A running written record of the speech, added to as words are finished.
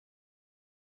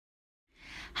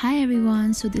Hi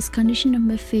everyone, so this condition of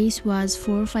my face was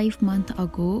 4 or 5 months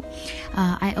ago.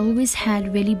 I always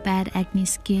had really bad acne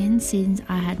skin since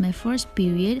I had my first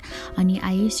period, and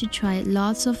I used to try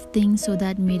lots of things so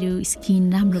that my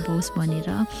skin राम्रो होस्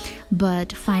भनेर.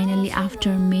 But finally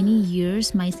after many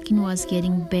years my skin was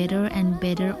getting better and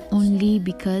better only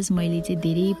because मैले चाहिँ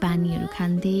धेरै पानीहरु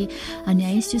खान्थे अनि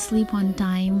I used to sleep on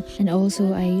time, and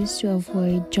also I used to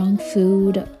avoid junk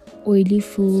food, oily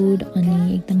food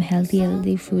अनि एकदम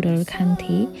healthy foodहरु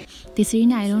खान्थे. त्यसरी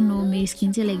नै I don't know मेरो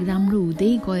स्किन चाहिँ लाइक राम्रो हुँदै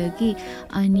गयो कि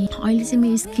अनि अहिले चाहिँ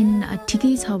मेरो स्किन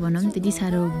ठिकै छ भनौं, त्यति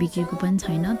साह्रो बिग्रेको पनि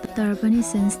छैन. तर पनि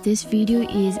since this video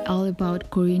is all about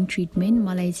Korean treatment,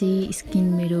 मलाई चाहिँ स्किन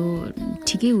मेरो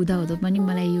ठिकै हुँदा पनि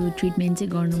मलाई यो ट्रिटमेन्ट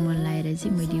चाहिँ गर्नु मन लागेर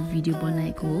चाहिँ मैले यो भिडियो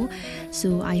बनाएको हो.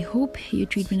 So I hope यो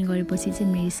ट्रिटमेन्ट गरेपछि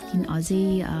चाहिँ मेरो स्किन अझै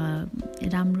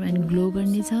राम्रो and ग्लो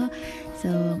गर्ने छ. So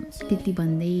त्यति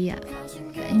भन्दै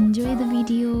enjoy the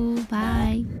video.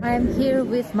 Bye. I am here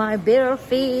with my bare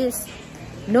face,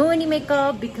 no any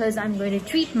makeup because I'm going to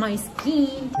treat my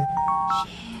skin.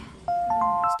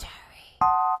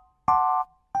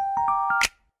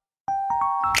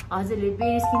 हजुरले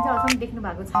bare skin चाहिँ अझै देख्नु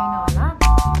भएको छैन होला.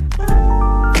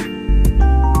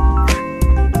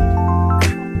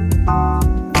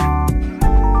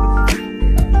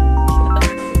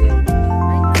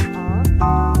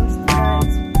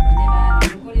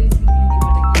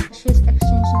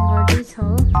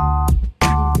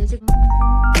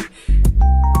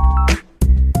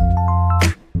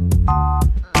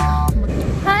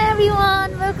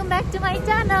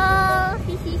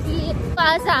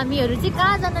 आज हामीहरु चाहिँ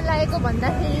कहाँ जान लागेको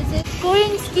भन्दाखेरि चाहिँ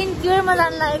कोरियन स्किन केयरमा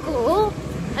जान लागेको हो.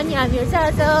 अनि हामीहरु चाहिँ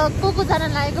आज को जान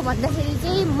लागेको भन्दाखेरि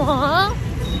चाहिँ म,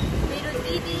 मेरो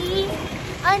दिदी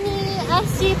अनि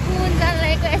एसजी पुन जान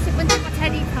लागेको. एसजी पुन चाहिँ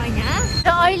पछाडी छ यहाँ. र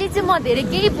अहिले चाहिँ म धेरै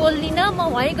केही बोल्दिन, म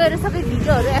वहीँ गएर सबै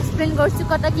भिडियोहरु एक्सप्लेन गर्छु,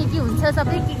 कता के हुन्छ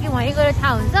सबै के वहीँ गएर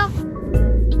थाहा हुन्छ.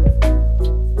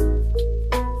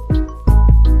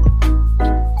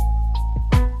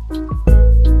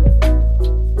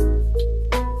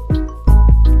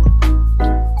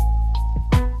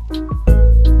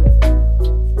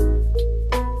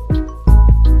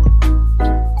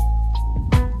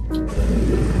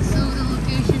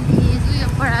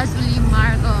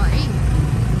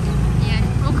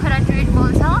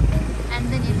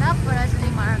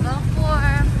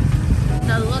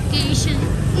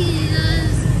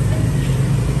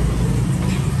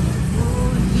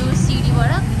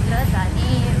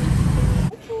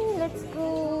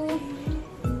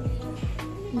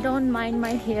 Don't mind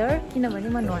my hair किनभने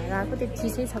म नुहाएर आएको त्यो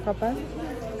चिसै छ कपाल.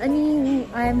 अनि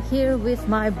I am here with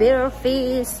my bare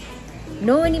face,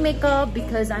 no any makeup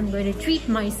because I'm going to treat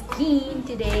my skin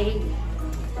today.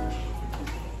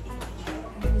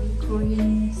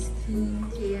 Korean skin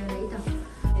care है त.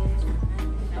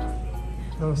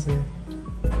 नमस्ते.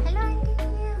 Hello aunty.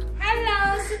 Hello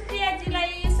सुप्रिया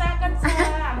जीलाई स्वागत छ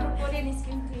हाम्रो कोरियन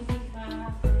स्किन क्लिनिकमा.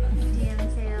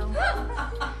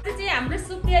 त्यो चाहिँ हाम्रो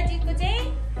सुप्रिया जीको चाहिँ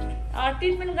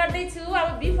ट्रिटमेन्ट गर्दै छु. अब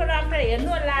बिफोर आफ्टर हेर्नु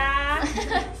होला.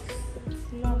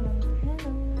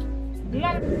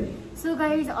 सो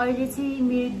गाइज अहिले चाहिँ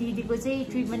मेरो दिदीको चाहिँ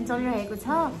ट्रिटमेन्ट चलिरहेको छ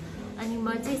अनि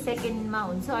म चाहिँ सेकेन्डमा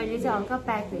हुन्छु. अहिले चाहिँ हल्का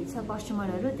प्याक भइछ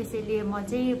कस्टमरहरू, त्यसैले म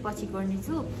चाहिँ पछि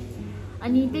गर्नेछु.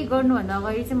 अनि त्यही गर्नुभन्दा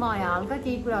अगाडि चाहिँ म हल्का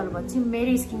केही कुराहरू भन्छु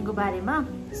मेरो स्किनको बारेमा.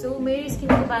 सो मेरो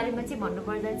स्किनको बारेमा चाहिँ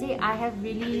भन्नुपर्दा चाहिँ आई हेभ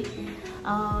रियली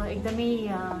एकदमै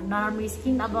नराम्रो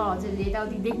स्किन. अब हजुरले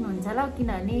यताउति देख्नुहुन्छ होला,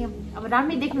 किनभने अब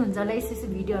राम्रै देख्नुहुन्छ होला यसो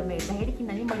भिडियोहरूमा हेर्दाखेरि,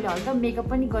 किनभने मैले हल्का मेकअप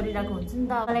पनि गरिरहेको हुन्छु नि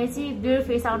त. मलाई चाहिँ बेयर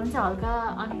फेस आउनु चाहिँ हल्का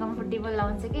अनकम्फर्टेबल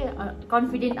आउँछ कि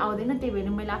कन्फिडेन्ट आउँदैन. त्यही भएर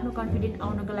मैले आफ्नो कन्फिडेन्ट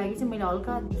आउनको लागि चाहिँ मैले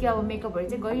हल्का के अब मेकअपहरू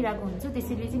चाहिँ गरिरहेको हुन्छु.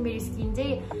 त्यसैले चाहिँ मेरो स्किन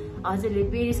चाहिँ हजुरले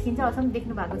बेयर स्किन चाहिँ अझै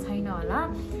देख्नु भएको छैन होला.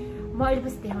 म अहिले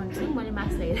पछि देखाउँछु, मैले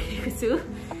मास्क लगाइरहेको छु.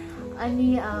 अनि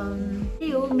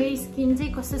त्यही हो, मेरो स्किन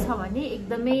चाहिँ कस्तो छ भने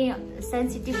एकदमै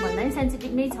सेन्सिटिभ भन्दा पनि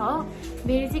सेन्सिटिभ नै छ.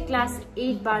 मेरो चाहिँ क्लास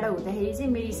 8बाट हुँदाखेरि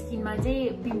चाहिँ मेरो स्किनमा चाहिँ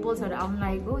पिम्पल्सहरू आउनु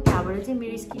लागेको. त्यहाँबाट चाहिँ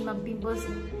मेरो स्किनमा पिम्पल्स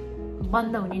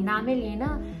बन्द हुने नामै लिएन,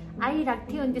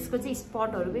 आइरहेको थियो. अनि त्यसको चाहिँ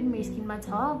स्पटहरू पनि मेरो स्किनमा छ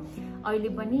अहिले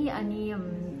पनि. अनि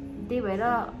त्यही भएर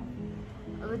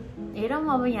अब हेरौँ,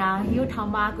 अब यहाँ यो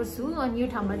ठाउँमा आएको छु. अनि यो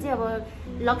ठाउँमा चाहिँ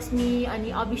अब लक्ष्मी अनि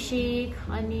अभिषेक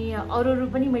अनि अरू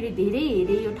पनि मैले धेरै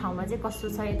हेरेँ यो ठाउँमा चाहिँ कस्तो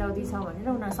छ यताउति छ भनेर.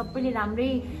 उनीहरू सबैले राम्रै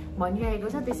भनिरहेको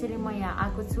छ, त्यसैले म यहाँ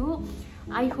आएको छु.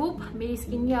 आई होप मेरो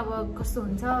स्किन अब कस्तो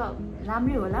हुन्छ,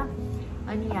 राम्रै होला.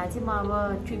 अनि यहाँ चाहिँ म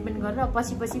अब ट्रिटमेन्ट गरेर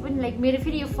पछि पनि लाइक मेरो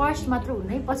फेरि यो फर्स्ट मात्र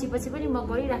हुँदैन, पछि पनि म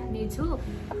गरिराख्ने छु.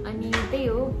 अनि त्यही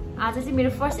हो, आज चाहिँ मेरो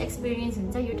फर्स्ट एक्सपिरियन्स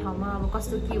हुन्छ यो ठाउँमा अब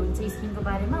कस्तो के हुन्छ स्किनको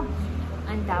बारेमा.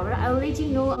 अनि त्यहाँबाट I will let you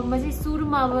know. म चाहिँ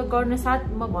सुरुमा अब गर्न साथ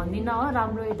म भन्दिनँ हो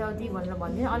राम्रो यताउति भनेर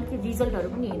भन्दिनँ, अलिकति रिजल्टहरू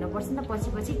पनि हेर्नुपर्छ नि त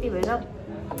पछि त्यही भएर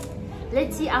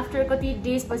लेट्स सी आफ्टर कति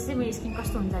डेज पछि चाहिँ मेरो स्किन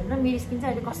कस्तो हुन्छ भनेर। मेरो स्किन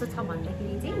चाहिँ अहिले कस्तो छ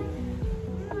भन्दाखेरि चाहिँ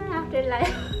after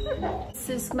life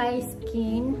this my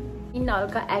skin in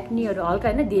हल्का एक्नीहरू, हल्का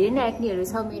होइन धेरै नै एक्नीहरू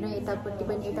छ मेरो यतापट्टि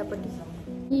पनि यतापट्टि।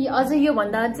 अझ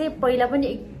योभन्दा चाहिँ पहिला पनि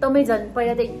एकदमै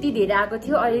पहिला त यति धेरै आएको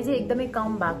थियो, अहिले चाहिँ एकदमै कम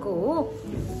भएको हो।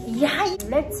 या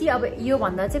लेट्स सी अब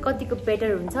योभन्दा चाहिँ कतिको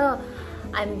बेटर हुन्छ।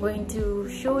 आइ am going to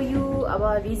so you अब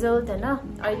रिजल्ट होइन।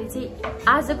 अहिले चाहिँ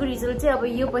आजको रिजल्ट चाहिँ अब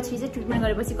यो पछि चाहिँ ट्रिटमेन्ट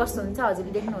गरेपछि कस्तो हुन्छ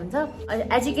हजुरले देख्नुहुन्छ।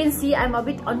 As you can C I am a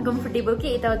bit uncomfortable कि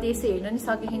यताउति यसो हेर्न नि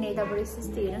सकेन, यताबाट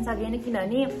यस्तो हेर्न सकेन,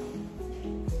 किनभने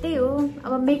त्यही हो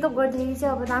अब मेकअप गर्दाखेरि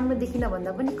चाहिँ अब राम्रो देखिन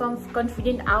भन्दा पनि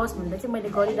कन्फिडेन्ट आओस् भनेर चाहिँ मैले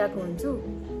गरिरहेको हुन्छु।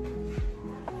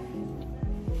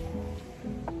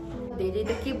 धेरै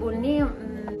त के बोल्ने।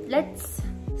 Let's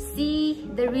see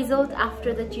the result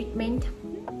after the treatment.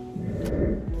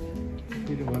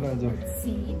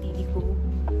 C दिदीको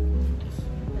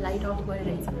लाइट अफ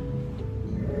गरिरहेछ।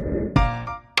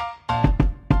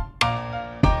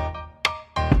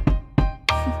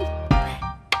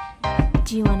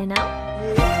 Do you want to know?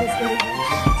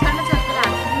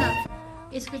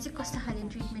 यसको चाहिँ कस्तो खाले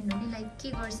ट्रिटमेन्ट हो नि, लाइक के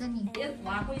गर्छ नि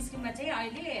उहाँको स्किनमा चाहिँ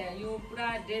अहिले यो पुरा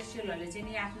डेड सेलहरूले चाहिँ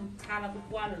नि आफ्नो छालाको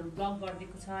पालहरू ब्लक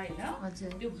गरिदिएको छ होइन।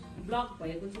 त्यो ब्लक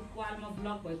भएको चाहिँ पालमा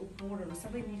ब्लक भएको पोरहरू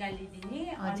सबै निकालिदिने,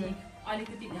 अनि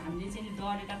अलिकति घामले चाहिँ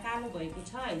डढेर कालो भएको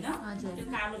छ होइन, त्यो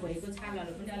कालो भएको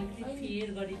छालाहरू पनि अलिकति फेयर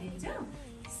गरिदिन्छ।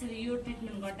 त्यसरी यो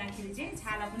ट्रिटमेन्ट गर्दाखेरि चाहिँ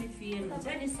छाला पनि फेयर हुन्छ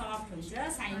अनि सफ्ट हुन्छ,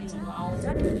 साइनिङ आउँछ।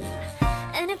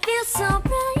 And it feels so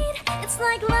bright, it's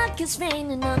like luck is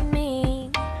raining on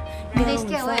me. Now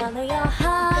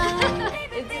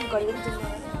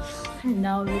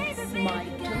it's my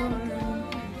turn.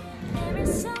 There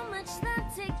is so much love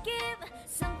to give,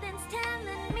 something's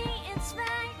telling me it's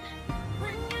right.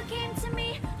 When you came to me,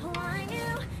 oh I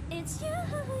knew it's you,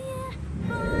 yeah,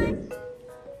 boy.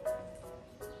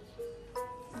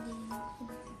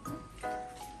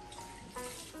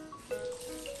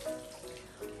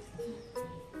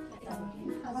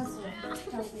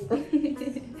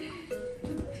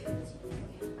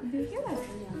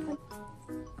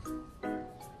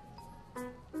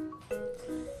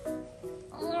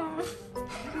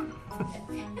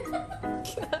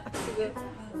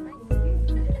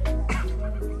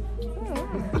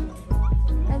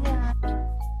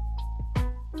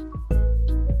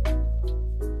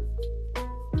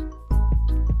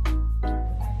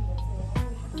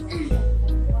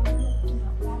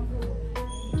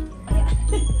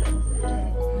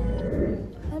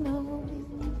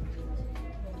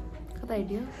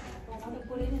 Idea.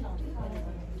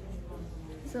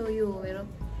 So यो मेरो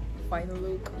final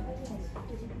look.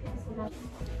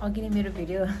 अघि नै मेरो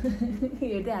video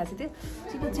हेर्दै हाँसेको थियो,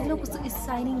 चिल्लो चिल्लो कस्तो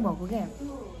साइनिङ भएको क्या।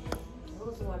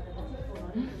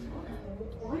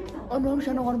 अनुहार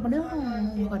सानो गर्नुपर्ने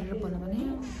गरेर भन्नु भने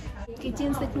के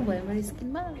चेन्ज देख्नु भयो मेरो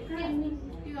स्किनमा।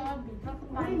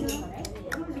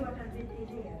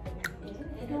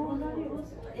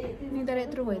 निधार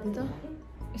यत्रो भइदियो त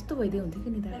यस्तो भइदियो हुन्थ्यो कि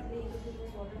निधार,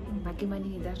 भाग्यमानी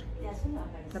निधार।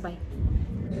 ल बाई।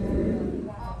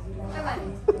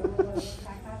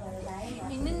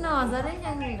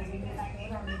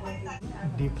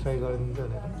 डीप फ्राई गरिदिन्छ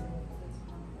भनेर।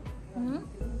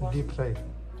 डीप फ्राई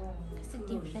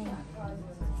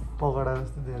पकौडा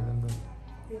जस्तो देखिन्छ।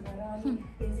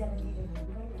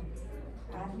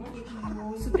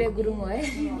 सुप्रिया गुरुङ हो है।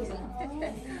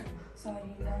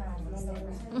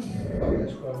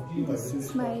 This is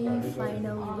my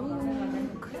final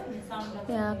look.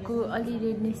 यहाँको अलि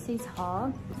रेडनेस चाहिँ छ,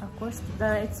 of course,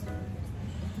 but it's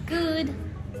good.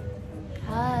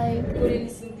 Hi. Korean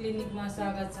skin क्लिनिकमा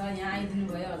स्वागत छ। यहाँ आइदिनु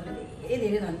भयो हजुरलाई धेरै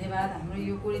धेरै धन्यवाद। हाम्रो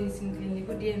यो कोरियन स्किन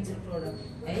क्लिनिकको डिएमसी प्रोडक्ट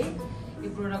है, यो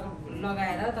प्रोडक्ट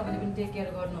लगाएर तपाईँले पनि टेक केयर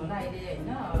गर्नु होला। अहिले होइन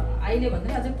अहिले भन्दा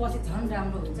पनि अझै पछि झन्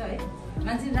राम्रो हुन्छ है,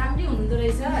 मान्छे राम्रै हुनुहुँदो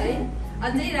रहेछ है,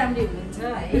 अझै राम्रै हुनुहुन्छ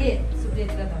है।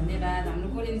 सुप्रियाजीलाई धन्यवाद हाम्रो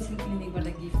कोरियन स्किन क्लिनिकबाट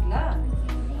गिफ्ट। ल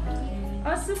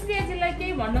सुप्रियाजीलाई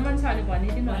केही भन्नु मन छ भने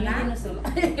भनिदिनु होला।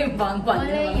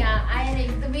 यहाँ आएर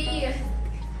एकदमै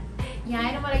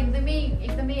मलाई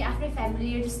एकदमै आफ्नै फ्यामिली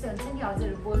जस्तो हुन्छ नि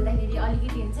हजुरहरू बोल्दाखेरि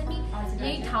अलिकति हुन्छ नि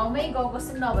यही ठाउँमै गएको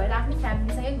जस्तो नभएर आफ्नै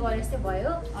फ्यामिलीसँगै गरे जस्तै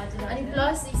भयो। अनि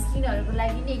प्लस स्किनहरूको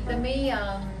लागि नि एकदमै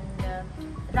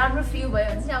राम्रो फिल भयो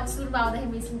हुन्छ नि। अब सुरुमा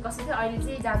आउँदाखेरि मेरो स्किन कस्तो थियो, अहिले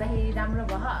चाहिँ जाँदाखेरि राम्रो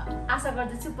भयो। आशा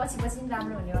गर्दछु पछि पनि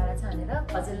राम्रो हुनेवाला छ भनेर।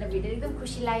 हजुरलाई भेटेर एकदम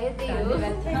खुसी लाग्यो, त्यही हो।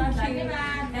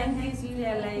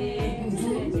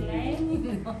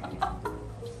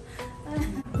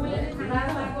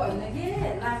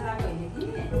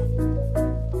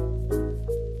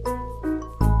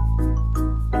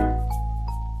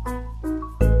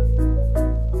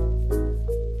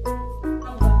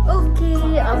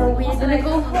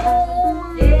 go home.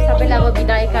 सबैलाई अब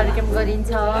बिदाई कार्यक्रम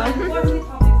गरिन्छ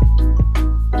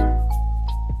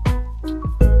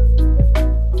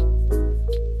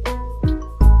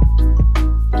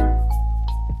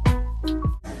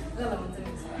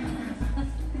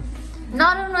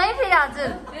नरुनु है फेरि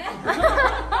हजुर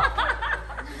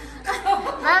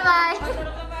बाई बाई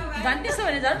झन् त्यसो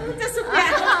भने झन् रुन्छ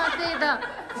सुप्रिया त्यही त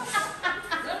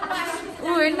ऊ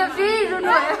हेर्नु फेरि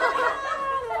रुनु भयो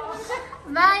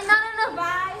बाई नरुनु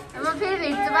म फेरि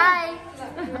भेट्छु by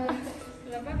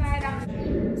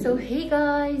so hey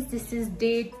guys this is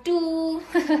day 2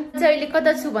 अहिले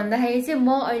कता छु भन्दाखेरि चाहिँ म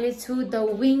अहिले छु the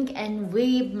विङ्क and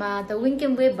वेभमा the विङ्क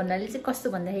and wave भन्नाले चाहिँ कस्तो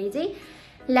भन्दाखेरि चाहिँ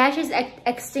ल्यासेस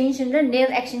एक्सटेन्सन र नेल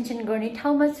एक्सटेन्सन गर्ने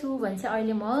ठाउँमा छु भन्छ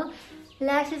अहिले म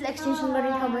ल्यासेस एक्सटेन्सन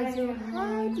गर्ने ठाउँमा छु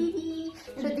हाई दिदी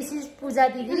सो दिस इज पूजा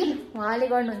दिदी उहाँले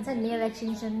गर्नुहुन्छ नेल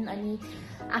एक्सटेन्सन अनि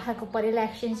आँखाको परेला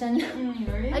एक्सटेन्सन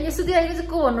अनि सुतिरहेको चाहिँ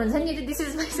को भन्नुहुन्छ नि दिस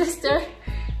इज माई सिस्टर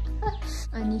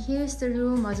अनि हियर इज द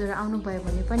रुम हजुर आउनुभयो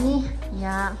भने पनि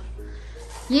यहाँ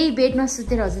यही बेडमा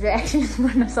सुतेर हजुर एक्सटेन्सन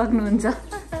गर्न सक्नुहुन्छ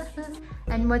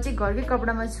अनि म चाहिँ घरकै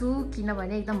कपडामा छु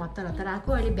किनभने एकदम हतार हतार आएको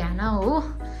अहिले बिहान हो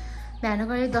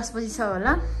बिहानको अहिले 10 बजी छ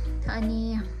होला अनि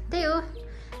त्यही हो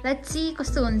लेट्स सी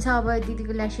कस्तो हुन्छ अब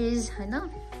दिदीको ल्यासेस होइन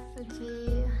ओके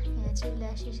यहाँ चाहिँ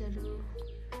ल्यासेसहरू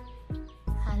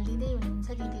हालिदिँदै हुनुहुन्छ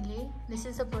दिदीले दिस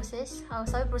इज द प्रोसेस अब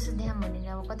सबै प्रोसेस देखाऊँ भने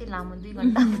अब कति लामो 2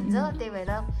 घन्टा हुन्छ त्यही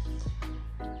भएर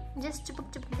जस्ट चुपुक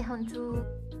चुपुक देखाउँछु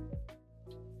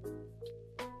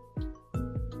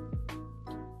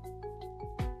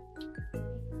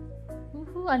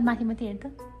अनि माथि माथि हेर त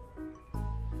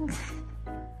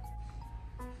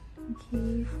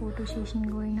Okay, photo session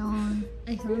going on.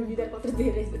 Okay,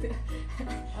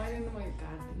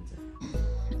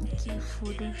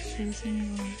 photo session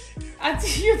going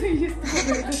on.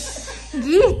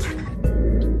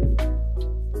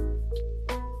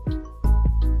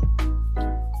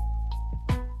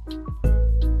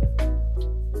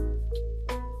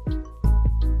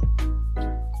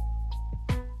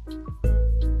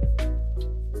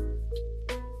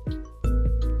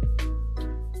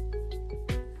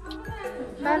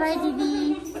 Bye bye,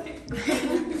 Didi.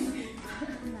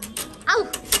 Ow!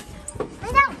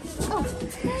 Lay down. Oh.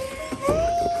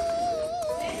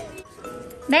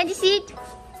 Mandy, sit.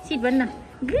 Sit, Banna.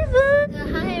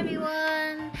 Hi,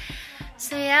 everyone.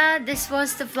 So yeah, this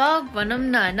was the vlog. भनौँ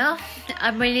न हैन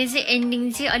अब मैले चाहिँ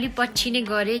एन्डिङ चाहिँ अलि पछि नै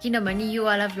गरेँ किनभने यो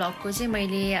वाला भ्लगको चाहिँ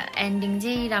मैले एन्डिङ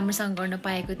चाहिँ राम्रोसँग गर्न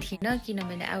पाएको थिइनँ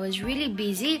किनभने आई वाज रियली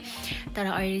बिजी तर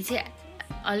अहिले चाहिँ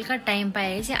हल्का टाइम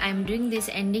पाएर चाहिँ आइएम डुइङ दिस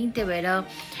एन्डिङ त्यही भएर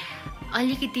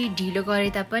अलिकति ढिलो गरे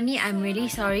तापनि आइएम रियली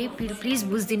सरी प्लिज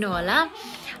बुझिदिनु होला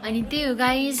अनि त्यही हो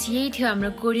गाइज यही थियो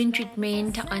हाम्रो कोरियन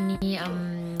ट्रिटमेन्ट अनि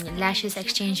ल्यासेस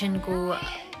एक्सटेन्सनको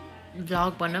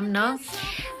भ्लग भनौँ न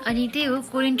अनि त्यही हो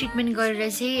कोरियन ट्रिटमेन्ट गरेर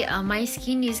चाहिँ my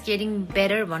skin is getting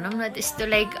better भनौँ न त्यस्तो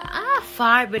लाइक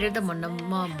फार बेटर त भन्न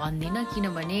म भन्दिनँ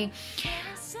किनभने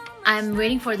I am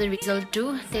waiting for the result to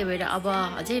त्यही भएर अब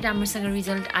अझै राम्रोसँग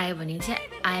रिजल्ट आयो भने चाहिँ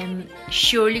I am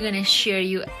surely gun share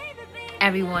you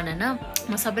every one होइन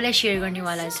म सबैलाई सेयर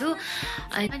गर्नेवाला छु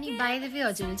अनि बाई द वे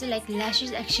हजुरले चाहिँ लाइक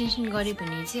ल्यासेस एक्सटेन्सन गऱ्यो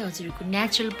भने चाहिँ हजुरको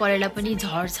नेचुरल परेला पनि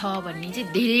झर्छ भन्ने चाहिँ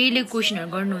धेरैले क्वेसनहरू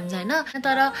गर्नुहुन्छ होइन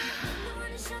तर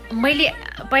मैले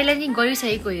पहिला नै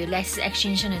गरिसकेको यो ल्यासेस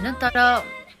एक्सटेन्सन होइन तर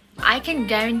आई क्यान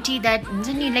ग्यारेन्टी द्याट हुन्छ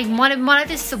नि लाइक मलाई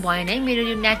त्यस्तो भएन है मेरो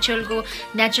यो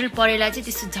नेचुरल परेला चाहिँ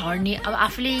त्यस्तो झर्ने अब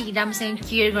आफूले राम्रोसँग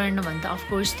केयर गरेन भने त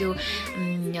अफकोर्स त्यो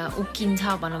उक्किन्छ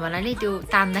भनौँ भन्नाले त्यो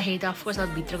तान्दाखेरि त अफकोर्स अब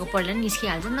भित्रको परेला नि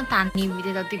निस्किहाल्छ नि त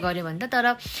तान्ने जति गऱ्यो भने त तर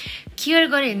केयर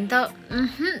गऱ्यो भने त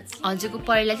हजुरको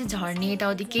परेला चाहिँ झर्ने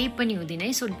यताउति केही पनि हुँदैन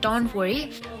है सो डोन्ट वरी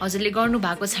हजुरले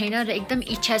गर्नुभएको छैन र एकदम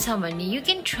इच्छा छ भने यु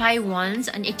क्यान ट्राई वन्स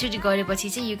अनि एकचोटि गरेपछि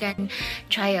चाहिँ यु क्यान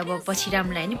ट्राई अब पछि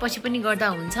राम्रो लाग्यो नि पछि पनि गर्दा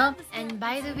हुन्छ एन्ड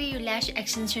बाई द वे यो ल्यास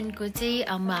एक्सटेन्सनको चाहिँ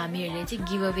हामीहरूले चाहिँ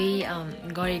गिभ अवे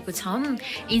गरेको छौँ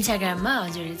इन्स्टाग्राममा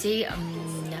हजुरले चाहिँ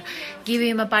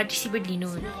गिभवेमा पार्टिसिपेट लिनु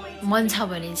मन छ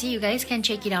भने चाहिँ you guys can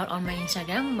check it out on my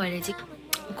Instagram मैले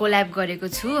चाहिँ कोल्याब गरेको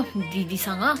छु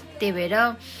दिदीसँग त्यही भएर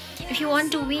if you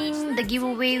want to win the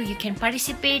giveaway you can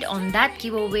participate on that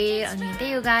giveaway and there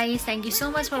you guys thank you so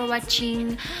much for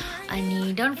watching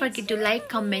and don't forget to like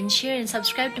comment share and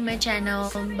subscribe to my channel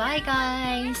bye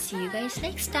guys see you guys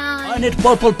next time Net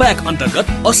Purple Pack अन्तर्गत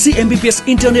 80 mbps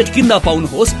internet किन्न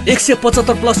पाउनुहोस्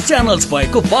 175 plus channels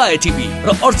भएको Via TV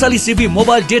र 48 GB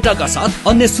mobile डेटाका साथ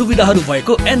अन्य सुविधाहरू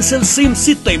भएको Ncell SIM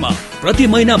सित्तैमा प्रति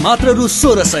महिना मात्र रु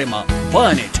 1600 मा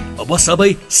Via Net अब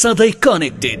सबै सधैं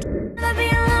कनेक्टेड